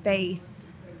faith.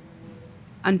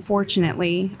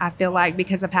 Unfortunately, I feel like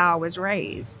because of how I was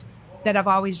raised, that I've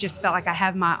always just felt like I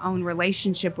have my own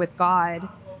relationship with God.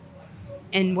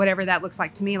 And whatever that looks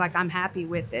like to me, like I'm happy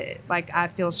with it. Like I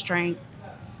feel strength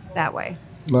that way.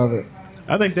 Love it.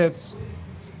 I think that's,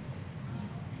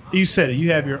 you said it,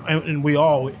 you have your, and we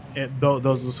all,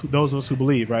 those of us who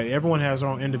believe, right? Everyone has their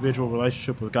own individual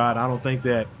relationship with God. I don't think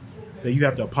that you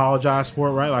have to apologize for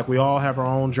it, right? Like we all have our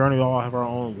own journey, we all have our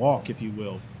own walk, if you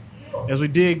will. As we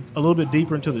dig a little bit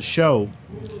deeper into the show,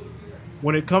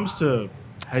 when it comes to,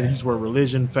 I use the word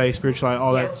religion, faith, spirituality,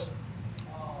 all that,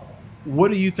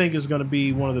 what do you think is going to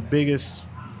be one of the biggest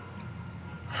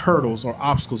hurdles or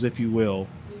obstacles, if you will,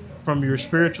 from your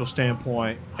spiritual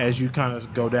standpoint as you kind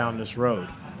of go down this road?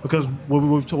 Because what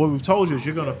we've told you is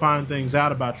you're going to find things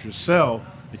out about yourself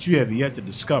that you have yet to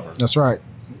discover. That's right.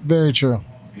 Very true.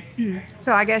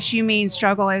 So I guess you mean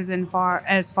struggle as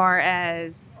far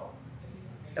as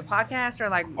the podcast, or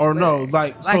like, or no,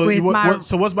 like so.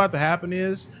 So what's about to happen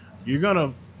is you're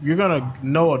gonna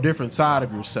know a different side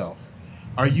of yourself.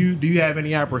 Do you have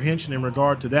any apprehension in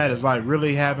regard to that? Is like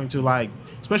really having to like,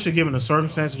 especially given the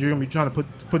circumstances you're going to be trying to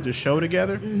put this show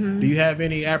together. Do you have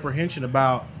any apprehension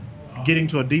about getting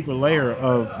to a deeper layer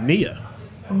of Nia?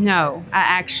 No, I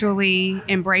actually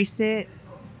embrace it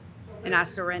and I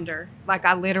surrender. Like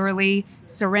I literally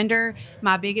surrender.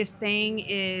 My biggest thing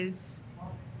is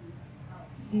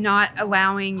not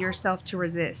allowing yourself to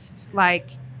resist. Like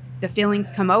the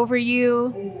feelings come over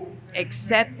you,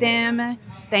 accept them,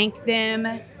 thank them,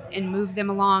 and move them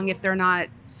along if they're not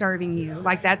serving you.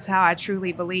 Like that's how I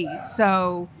truly believe.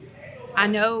 So I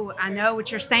know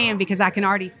what you're saying because I can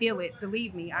already feel it.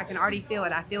 Believe me, I can already feel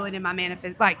it. I feel it in my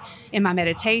in my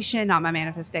meditation, not my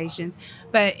manifestations,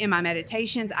 but in my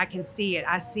meditations, I can see it.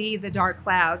 I see the dark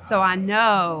clouds. So I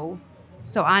know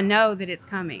that it's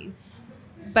coming.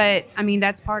 But I mean,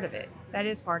 that's part of it. That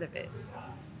is part of it.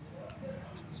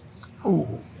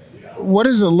 What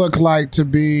does it look like to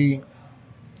be,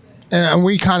 and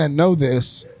we kind of know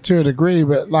this to a degree,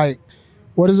 but like,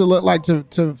 what does it look like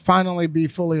to finally be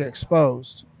fully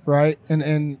exposed, right?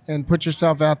 And put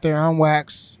yourself out there on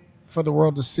wax for the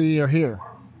world to see or hear?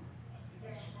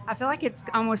 I feel like it's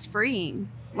almost freeing.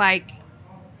 Like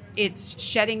it's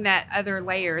shedding that other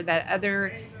layer,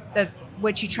 that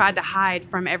what you tried to hide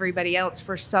from everybody else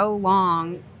for so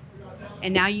long.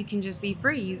 And now you can just be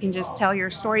free. You can just tell your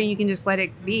story and you can just let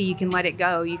it be. You can let it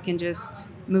go. You can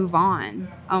just move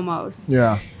on almost.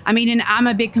 Yeah. I mean, and I'm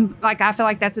a big, I feel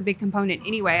like that's a big component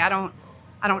anyway. I don't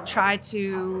try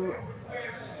to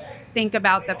think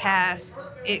about the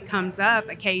past. It comes up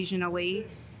occasionally,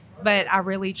 but I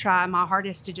really try my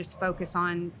hardest to just focus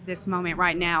on this moment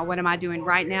right now. What am I doing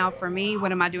right now for me?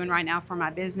 What am I doing right now for my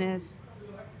business?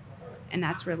 And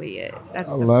that's really it.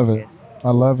 That's the focus. I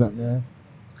love it, man.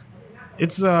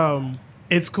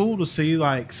 It's cool to see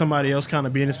like somebody else kind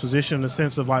of be in this position in the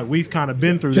sense of like we've kind of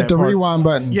been through that. Hit the rewind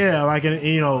button. Yeah, like and,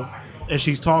 you know, as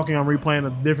she's talking, I'm replaying the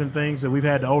different things that we've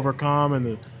had to overcome and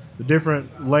the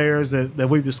different layers that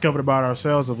we've discovered about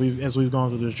ourselves as we've gone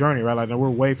through this journey, right? Like we're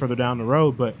way further down the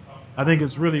road, but I think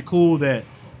it's really cool that,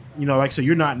 you know, like I said,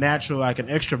 you're not naturally like an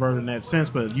extrovert in that sense,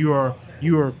 but you are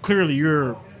clearly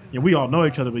you know, we all know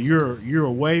each other, but you're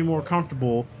way more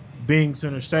comfortable being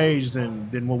center stage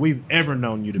than what we've ever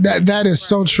known you to be. That is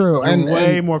so true. You're and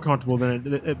way more comfortable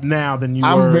now than you were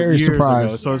I'm very years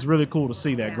surprised. ago. So it's really cool to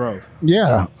see that growth.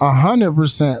 Yeah,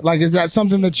 100%. Like, is that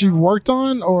something that you've worked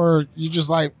on, or you just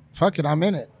like, fuck it, I'm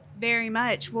in it? Very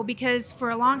much. Well, because for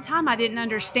a long time I didn't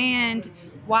understand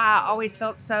why I always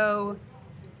felt so,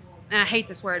 and I hate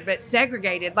this word, but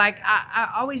segregated. Like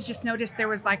I always just noticed there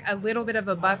was like a little bit of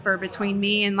a buffer between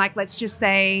me and like, let's just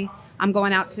say I'm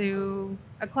going out to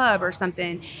a club or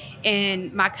something,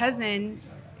 and my cousin,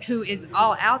 who is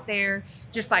all out there,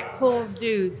 just like pulls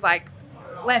dudes like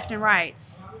left and right.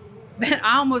 But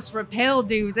I almost repel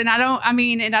dudes, and I don't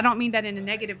mean that in a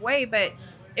negative way, but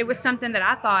it was something that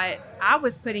I thought I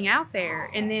was putting out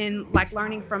there. And then like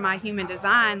learning from my human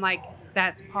design, like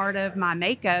that's part of my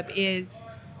makeup is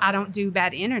I don't do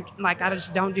bad energy. Like I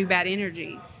just don't do bad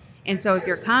energy. And so if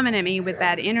you're coming at me with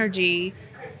bad energy,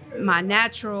 my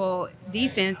natural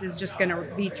defense is just going to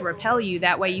be to repel you.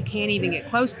 That way you can't even get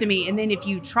close to me. And then if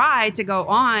you try to go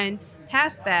on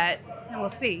past that, then we'll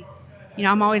see. You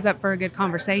know, I'm always up for a good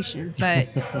conversation, but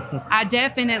I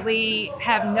definitely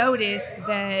have noticed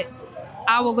that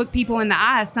I will look people in the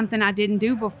eyes, something I didn't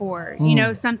do before, you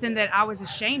know, something that I was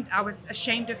ashamed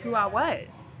of who I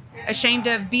was, ashamed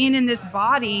of being in this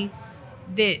body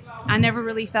that I never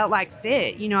really felt like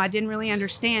fit. You know, I didn't really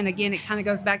understand. Again, it kind of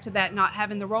goes back to that not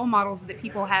having the role models that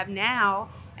people have now,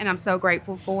 and I'm so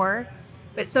grateful for.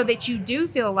 But so that you do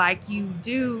feel like you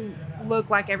do look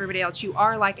like everybody else, you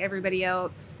are like everybody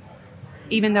else,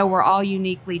 even though we're all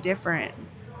uniquely different.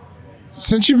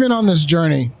 Since you've been on this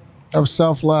journey of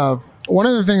self-love, one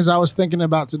of the things I was thinking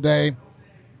about today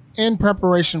in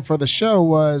preparation for the show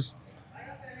was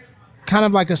kind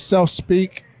of like a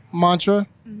self-speak mantra,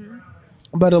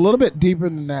 but a little bit deeper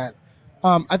than that.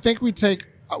 I think we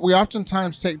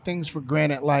oftentimes take things for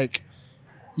granted. Like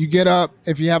you get up,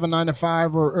 if you have a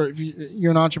 9-to-5 or if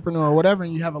you're an entrepreneur or whatever,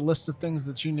 and you have a list of things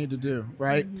that you need to do,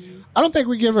 right? I don't think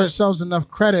we give ourselves enough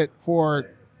credit for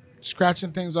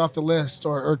scratching things off the list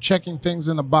or checking things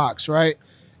in a box, right?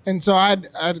 And so I'd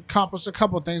accomplished a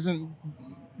couple of things, and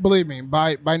believe me,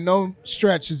 by no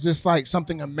stretch is this like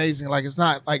something amazing. Like it's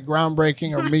not like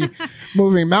groundbreaking or me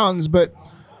moving mountains, but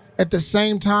at the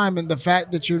same time, and the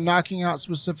fact that you're knocking out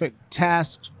specific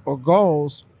tasks or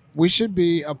goals, we should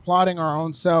be applauding our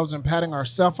own selves and patting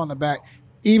ourselves on the back,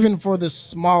 even for the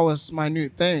smallest,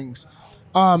 minute things.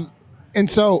 And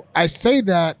so I say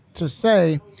that to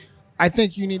say, I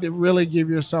think you need to really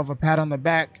give yourself a pat on the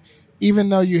back even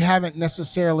though you haven't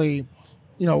necessarily,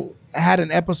 had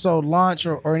an episode launch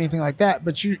or anything like that,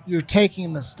 but you're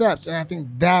taking the steps. And I think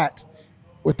that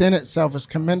within itself is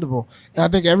commendable. And I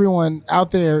think everyone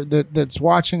out there that's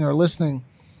watching or listening,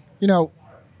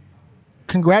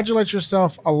 congratulate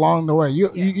yourself along the way.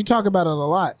 You talk about it a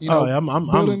lot. I'm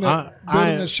building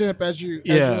the ship as you're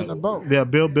in the boat. Yeah,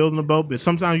 building the boat. But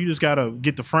sometimes you just gotta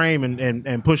get the frame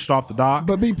and push it off the dock.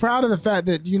 But be proud of the fact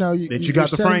that you got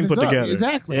the frame put together.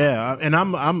 Exactly. Yeah, and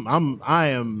I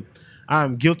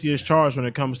am guilty as charged when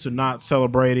it comes to not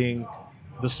celebrating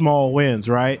the small wins.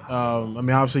 Right.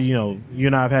 Obviously, you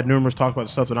and I have had numerous talks about the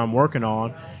stuff that I'm working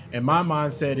on, and my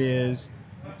mindset is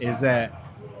that.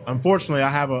 Unfortunately,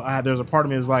 there's a part of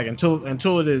me that's like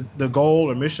until it is the goal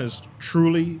or mission is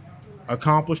truly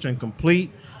accomplished and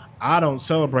complete, I don't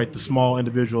celebrate the small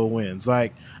individual wins.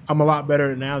 Like I'm a lot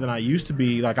better now than I used to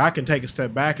be. Like I can take a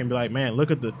step back and be like, man, look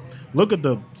at the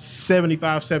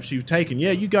 75 steps you've taken.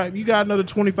 Yeah, you got another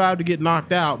 25 to get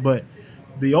knocked out, but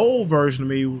the old version of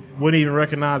me wouldn't even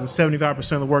recognize the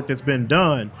 75% of the work that's been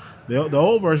done. The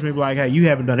old version of me would be like, hey, you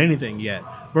haven't done anything yet.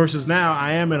 Versus now,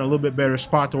 I am in a little bit better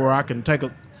spot to where I can take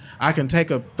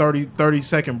a 30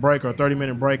 second break or a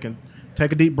 30-minute break and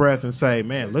take a deep breath and say,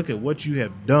 man, look at what you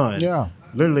have done. Yeah.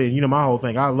 Literally, my whole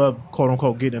thing, I love, quote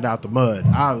unquote, getting it out the mud.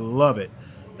 I love it.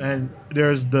 And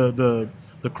there's the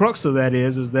crux of that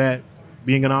is that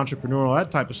being an entrepreneur, all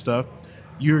that type of stuff,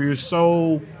 you're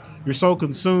so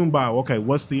consumed by, okay,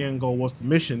 what's the end goal? What's the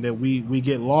mission that we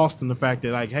get lost in the fact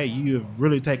that like, hey, you have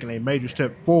really taken a major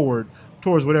step forward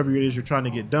towards whatever it is you're trying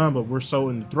to get done, but we're so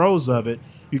in the throes of it,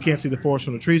 you can't see the forest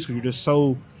from the trees because you're just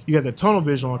you got the tunnel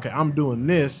vision. Okay, I'm doing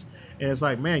this, and it's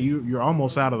like, man, you're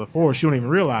almost out of the forest. You don't even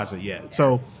realize it yet.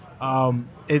 So,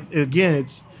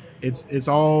 it's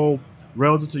all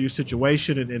relative to your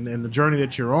situation and the journey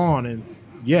that you're on. And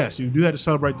yes, you do have to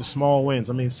celebrate the small wins.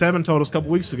 I mean, Seven told us a couple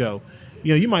weeks ago,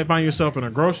 you might find yourself in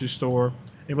a grocery store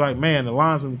and be like, man, the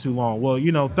line's been too long. Well,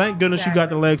 thank goodness you got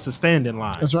the legs to stand in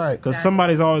line. That's right. Because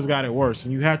somebody's always got it worse,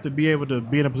 and you have to be able to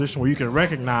be in a position where you can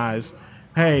recognize,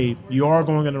 hey, you are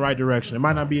going in the right direction. It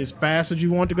might not be as fast as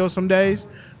you want to go some days,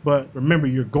 but remember,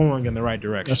 you're going in the right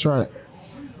direction. That's right.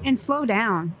 And slow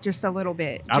down just a little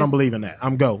bit. I don't believe in that.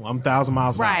 I'm 1,000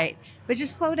 miles an hour. Right. But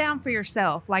just slow down for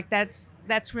yourself. Like that's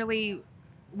really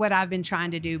what I've been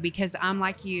trying to do, because I'm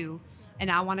like you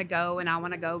and I want to go and I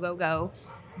want to go.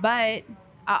 But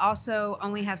I also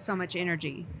only have so much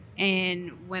energy.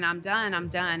 And when I'm done,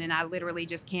 and I literally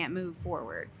just can't move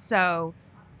forward. So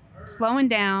slowing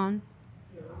down,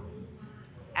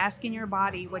 asking your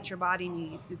body what your body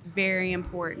needs. It's very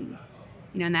important.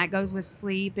 And that goes with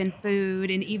sleep and food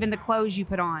and even the clothes you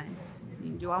put on.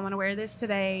 Do I want to wear this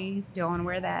today? Do I want to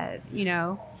wear that?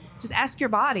 Just ask your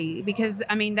body, because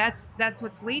that's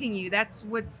what's leading you. That's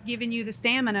what's giving you the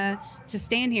stamina to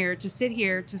stand here, to sit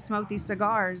here, to smoke these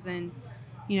cigars and,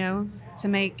 to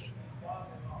make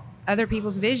other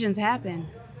people's visions happen.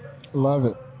 Love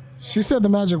it. She said the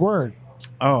magic word.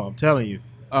 Oh, I'm telling you.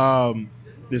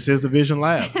 This is the Vision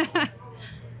Lab.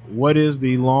 What is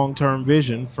the long-term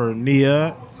vision for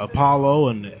Nia, Apollo,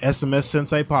 and the SMS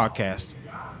Sensei podcast?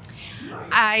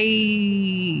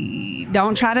 I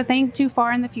don't try to think too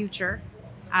far in the future.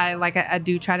 I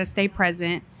do try to stay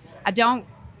present. I don't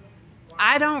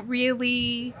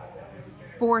really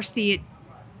foresee it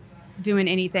doing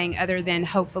anything other than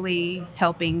hopefully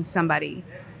helping somebody.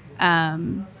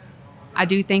 I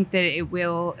do think that it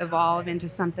will evolve into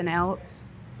something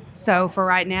else. So for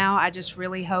right now, I just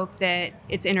really hope that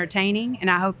it's entertaining,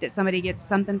 and I hope that somebody gets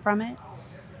something from it,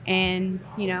 and,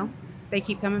 they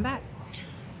keep coming back.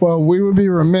 Well, we would be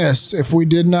remiss if we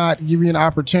did not give you an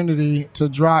opportunity to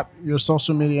drop your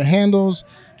social media handles.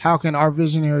 How can our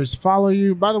visionaries follow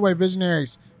you? By the way,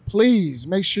 visionaries, please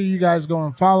make sure you guys go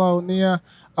and follow Nia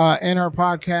and her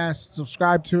podcast,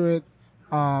 subscribe to it.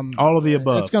 All of the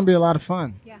above. It's going to be a lot of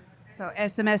fun. Yeah. So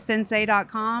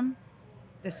smssensei.com.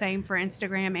 The same for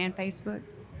Instagram and Facebook.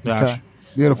 Gotcha. Okay.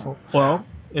 Beautiful. Well,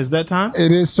 is that time?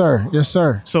 It is, sir. Yes,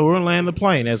 sir. So we're going to land the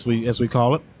plane, as we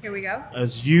call it. Here we go.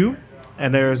 As you,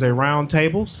 and there is a round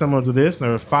table similar to this, and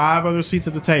there are 5 other seats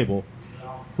at the table.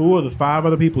 Who are the 5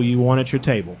 other people you want at your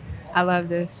table? I love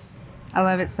this. I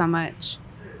love it so much.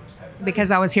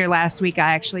 Because I was here last week,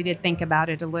 I actually did think about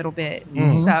it a little bit.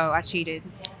 Mm-hmm. So I cheated.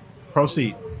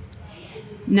 Proceed.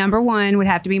 Number 1 would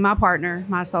have to be my partner,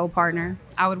 my soul partner.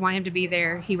 I would want him to be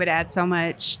there. He would add so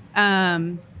much.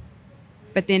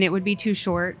 But then it would be Too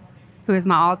Short, who is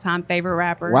my all-time favorite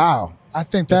rapper. Wow. I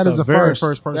think that is the a very first.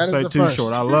 first person to say Too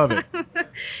Short. I love it.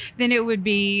 Then it would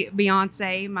be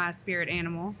Beyonce, my spirit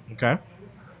animal. Okay.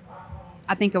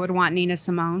 I think I would want Nina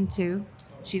Simone, too.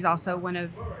 She's also one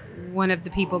of one of the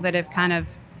people that have kind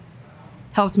of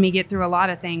helped me get through a lot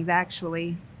of things,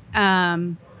 actually.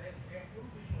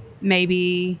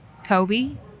 Maybe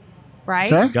Kobe,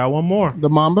 right? Okay. Got one more. The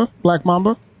Mamba, Black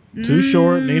Mamba. Too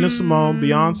Short, Nina Simone,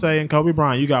 Beyonce, and Kobe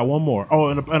Bryant. You got one more. Oh,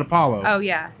 and Apollo. Oh,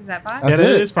 yeah. Is that 5? That's yeah,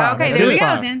 that it. is 5. Okay, That there is we go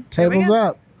 5. then. There we Tables go.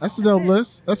 up. That's a dope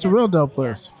list. That's a real dope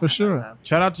list for sure. So,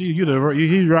 Shout out to you.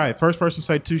 He's right. First person to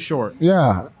say Too Short.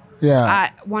 Yeah, yeah.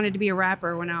 I wanted to be a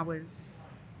rapper when I was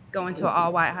going to an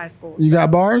all-white high school. You got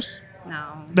bars?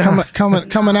 No.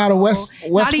 Coming out of West I'm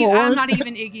Fort Worth? not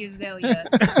even Iggy Azalea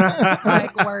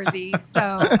like worthy.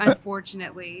 So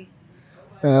unfortunately,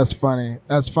 Yeah, that's funny.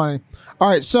 That's funny. All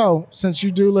right, so since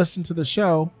you do listen to the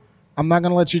show, I'm not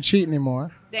gonna let you cheat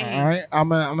anymore. Dang. All right, I'm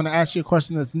gonna ask you a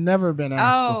question that's never been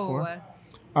asked before. oh,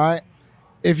 All right,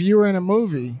 if you were in a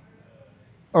movie,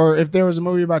 or if there was a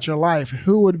movie about your life,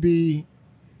 who would be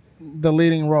the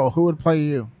leading role? Who would play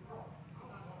you?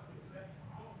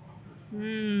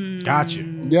 Got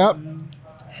you. Yep.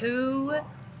 who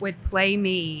would play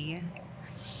me?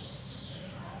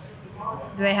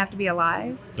 Do they have to be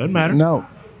alive? Doesn't matter. No,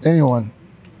 anyone.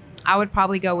 I would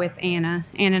probably go with Anna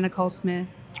Nicole Smith.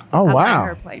 Oh I'd wow. let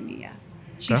her play me. Yeah,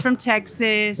 she's Okay. from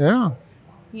Texas. Yeah.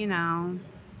 You know.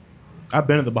 I've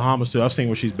been to the Bahamas too. I've seen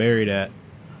where she's buried at.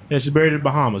 Yeah, she's buried in the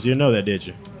Bahamas. You didn't know that, did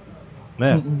you?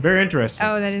 Yeah, very interesting.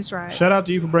 Oh, that is right. Shout out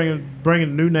to you for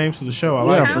bringing new names to the show. I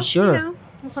like Yeah, it. for sure. You know,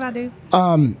 that's what I do.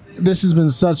 This has been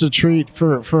such a treat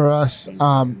for us.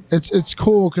 It's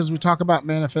cool because we talk about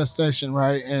manifestation,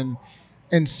 right?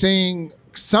 And seeing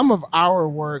some of our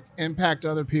work impact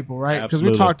other people, right? Because we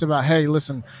Absolutely. talked about, hey,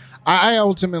 listen, I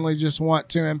ultimately just want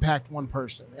to impact one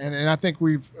person, and I think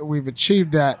we've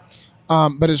achieved that.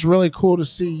 But it's really cool to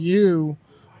see you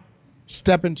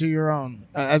step into your own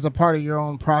as a part of your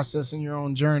own process and your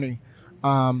own journey.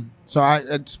 So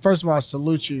I first of all, I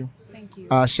salute you. Thank you.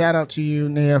 Shout out to you,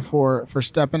 Nia, for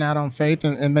stepping out on faith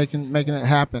and making it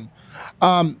happen.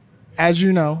 As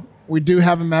you know, we do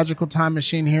have a magical time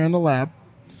machine here in the lab.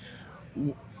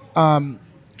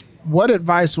 What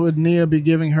advice would Nia be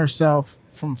giving herself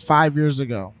from 5 years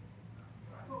ago?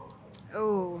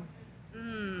 Oh,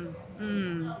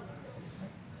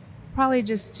 probably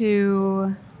just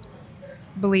to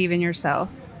believe in yourself.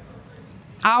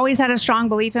 I always had a strong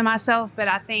belief in myself, but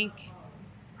I think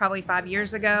probably 5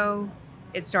 years ago,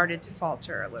 it started to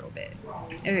falter a little bit.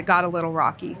 It got a little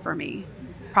rocky for me.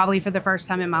 Probably for the first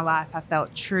time in my life, I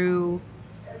felt true,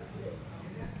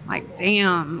 like,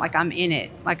 damn, like I'm in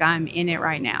it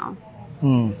right now.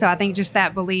 So I think just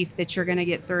that belief that you're going to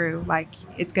get through, like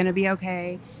it's going to be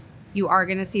okay. You are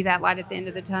going to see that light at the end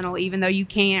of the tunnel, even though you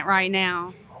can't right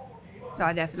now. So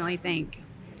I definitely think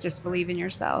just believe in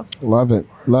yourself. Love it.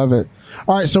 Love it.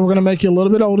 All right, so we're going to make you a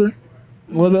little bit older,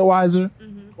 a little bit wiser.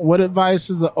 What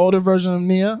advice is the older version of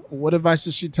Nia? What advice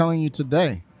is she telling you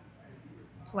today?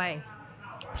 Play.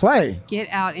 Play. Get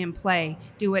out and play.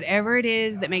 Do whatever it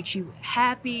is that makes you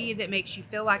happy, that makes you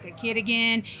feel like a kid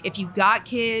again. If you got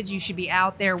kids, you should be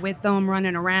out there with them,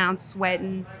 running around,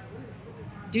 sweating.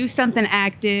 Do something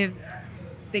active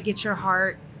that gets your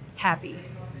heart happy.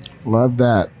 Love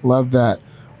that. Love that.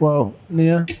 Well,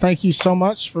 Nia, thank you so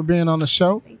much for being on the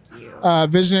show. Thank you.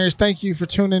 Visionaries, thank you for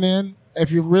tuning in. If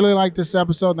you really like this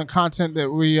episode and the content that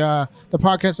the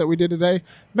podcast that we did today,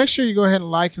 make sure you go ahead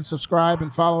and like and subscribe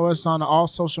and follow us on all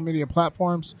social media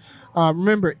platforms.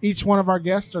 Remember, each one of our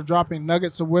guests are dropping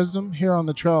nuggets of wisdom here on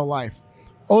the Trail of Life.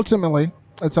 Ultimately,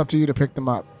 it's up to you to pick them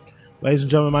up. Ladies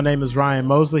and gentlemen, my name is Ryan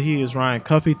Mosley. He is Ryan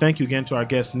Cuffey. Thank you again to our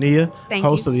guest, Nia, Thank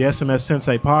host you. of the SMS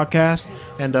Sensei podcast.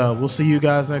 And we'll see you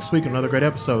guys next week, another great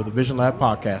episode of the Vision Lab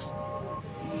podcast.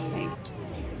 Thanks.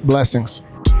 Blessings.